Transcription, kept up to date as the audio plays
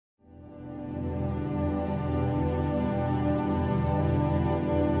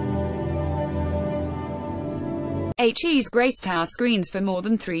He's graced our screens for more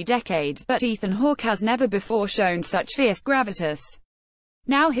than 3 decades, but Ethan Hawke has never before shown such fierce gravitas.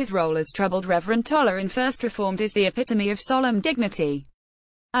 Now his role as troubled Reverend Toller in First Reformed is the epitome of solemn dignity.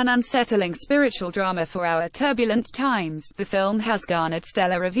 An unsettling spiritual drama for our turbulent times, the film has garnered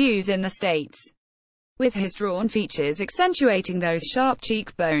stellar reviews in the States. With his drawn features accentuating those sharp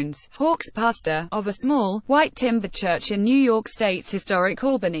cheekbones, Hawke's pastor, of a small, white timbered church in New York State's historic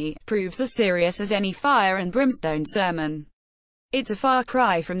Albany, proves as serious as any fire and brimstone sermon. It's a far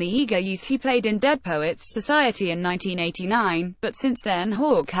cry from the eager youth he played in Dead Poets Society in 1989, but since then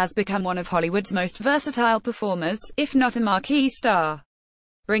Hawke has become one of Hollywood's most versatile performers, if not a marquee star.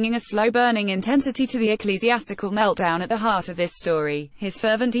 Bringing a slow-burning intensity to the ecclesiastical meltdown at the heart of this story, his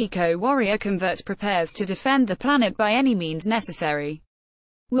fervent eco-warrior convert prepares to defend the planet by any means necessary.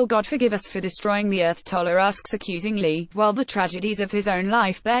 Will God forgive us for destroying the earth? Toller asks accusingly, while the tragedies of his own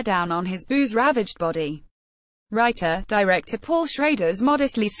life bear down on his booze-ravaged body. Writer-director Paul Schrader's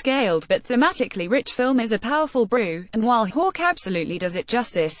modestly scaled but thematically rich film is a powerful brew, and while Hawke absolutely does it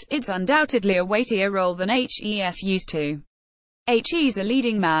justice, it's undoubtedly a weightier role than He's used to. He's a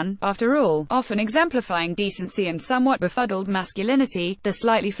leading man, after all, often exemplifying decency and somewhat befuddled masculinity, the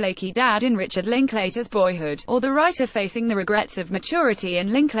slightly flaky dad in Richard Linklater's Boyhood, or the writer facing the regrets of maturity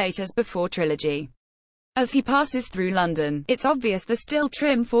in Linklater's Before trilogy. As he passes through London, it's obvious the still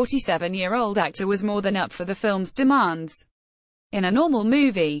trim 47-year-old actor was more than up for the film's demands. In a normal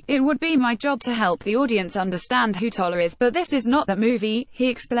movie, it would be my job to help the audience understand who Toller is, but this is not that movie, he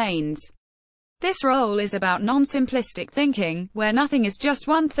explains. This role is about non-simplistic thinking, where nothing is just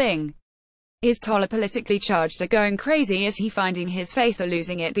one thing. Is Toller politically charged or going crazy? Is he finding his faith or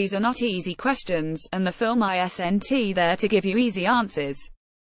losing it? These are not easy questions, and the film isn't there to give you easy answers.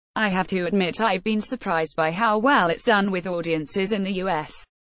 I have to admit I've been surprised by how well it's done with audiences in the US.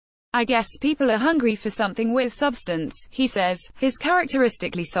 I guess people are hungry for something with substance, he says, his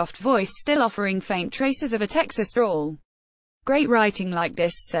characteristically soft voice still offering faint traces of a Texas drawl. Great writing like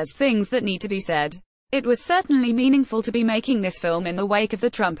this says things that need to be said. It was certainly meaningful to be making this film in the wake of the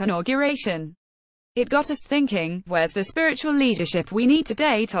Trump inauguration. It got us thinking, where's the spiritual leadership we need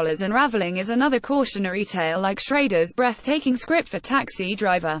today? Toller's unraveling is another cautionary tale like Schrader's breathtaking script for Taxi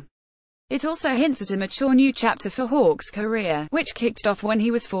Driver. It also hints at a mature new chapter for Hawke's career, which kicked off when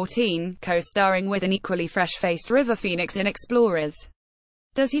he was 14, co-starring with an equally fresh-faced River Phoenix in Explorers.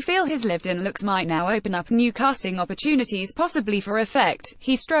 Does he feel his lived-in looks might now open up new casting opportunities, possibly for effect?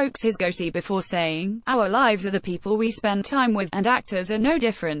 He strokes his goatee before saying, "Our lives are the people we spend time with, and actors are no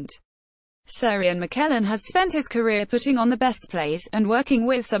different." Sir Ian McKellen has spent his career putting on the best plays, and working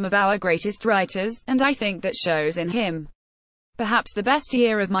with some of our greatest writers, and I think that shows in him. Perhaps the best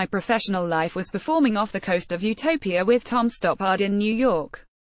year of my professional life was performing off the coast of Utopia with Tom Stoppard in New York.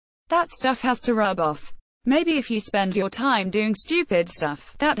 That stuff has to rub off. Maybe if you spend your time doing stupid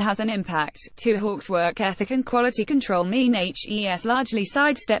stuff, that has an impact. To Hawke's work ethic and quality control mean Hes largely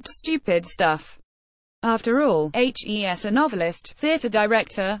sidestepped stupid stuff. After all, Hes a novelist, theater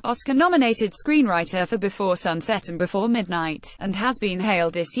director, Oscar-nominated screenwriter for Before Sunset and Before Midnight, and has been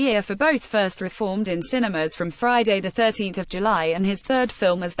hailed this year for both First Reformed in cinemas from Friday the 13th of July and his third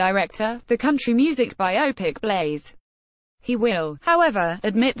film as director, the country music biopic Blaze. He will, however,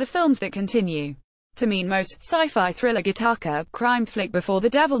 admit the films that continue to mean most, sci-fi thriller Gattaca, crime flick Before the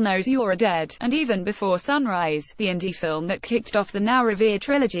Devil Knows You're Dead, and even Before Sunrise, the indie film that kicked off the now revered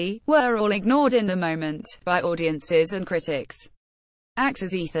trilogy, were all ignored in the moment, by audiences and critics.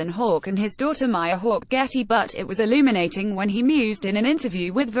 Actors Ethan Hawke and his daughter Maya Hawke get it, but it was illuminating when he mused in an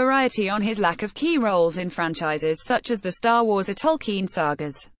interview with Variety on his lack of key roles in franchises such as the Star Wars or Tolkien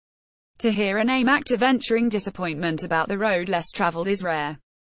sagas. To hear a name actor venturing disappointment about the road less traveled is rare.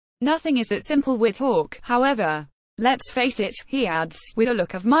 Nothing is that simple with Hawke, however. Let's face it, he adds, with a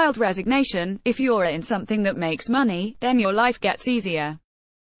look of mild resignation, if you're in something that makes money, then your life gets easier.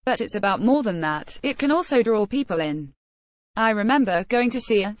 But it's about more than that, it can also draw people in. I remember going to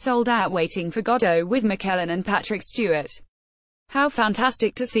see a sold-out Waiting for Godot with McKellen and Patrick Stewart. How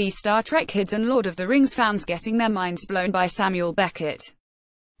fantastic to see Star Trek kids and Lord of the Rings fans getting their minds blown by Samuel Beckett.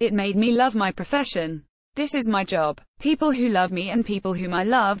 It made me love my profession. This is my job. People who love me and people whom I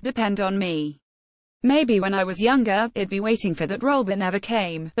love depend on me. Maybe when I was younger, I'd be waiting for that role that never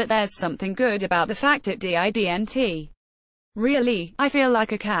came, but there's something good about the fact it didn't. Really, I feel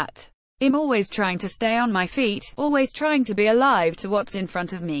like a cat. I'm always trying to stay on my feet, always trying to be alive to what's in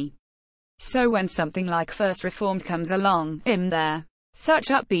front of me. So when something like First Reformed comes along, I'm there. Such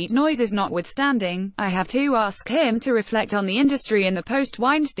upbeat noises notwithstanding, I have to ask him to reflect on the industry in the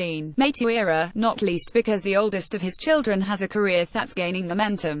post-Weinstein, Me Too era, not least because the oldest of his children has a career that's gaining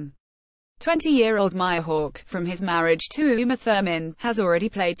momentum. 20-year-old Maya Hawke, from his marriage to Uma Thurman, has already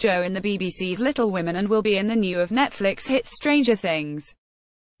played Jo in the BBC's Little Women and will be in the new of Netflix hit Stranger Things.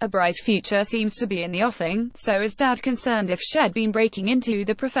 A bright future seems to be in the offing, so is Dad concerned. If she'd been breaking into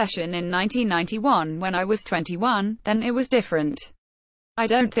the profession in 1991 when I was 21, then it was different. I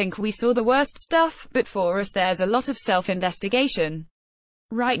don't think we saw the worst stuff, but for us there's a lot of self-investigation.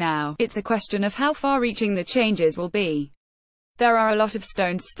 Right now, it's a question of how far-reaching the changes will be. There are a lot of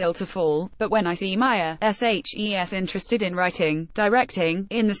stones still to fall, but when I see Maya SHES interested in writing, directing,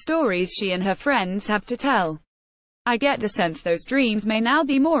 in the stories she and her friends have to tell, I get the sense those dreams may now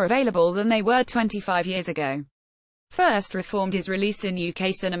be more available than they were 25 years ago. First Reformed is released in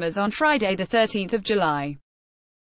UK cinemas on Friday the 13th of July.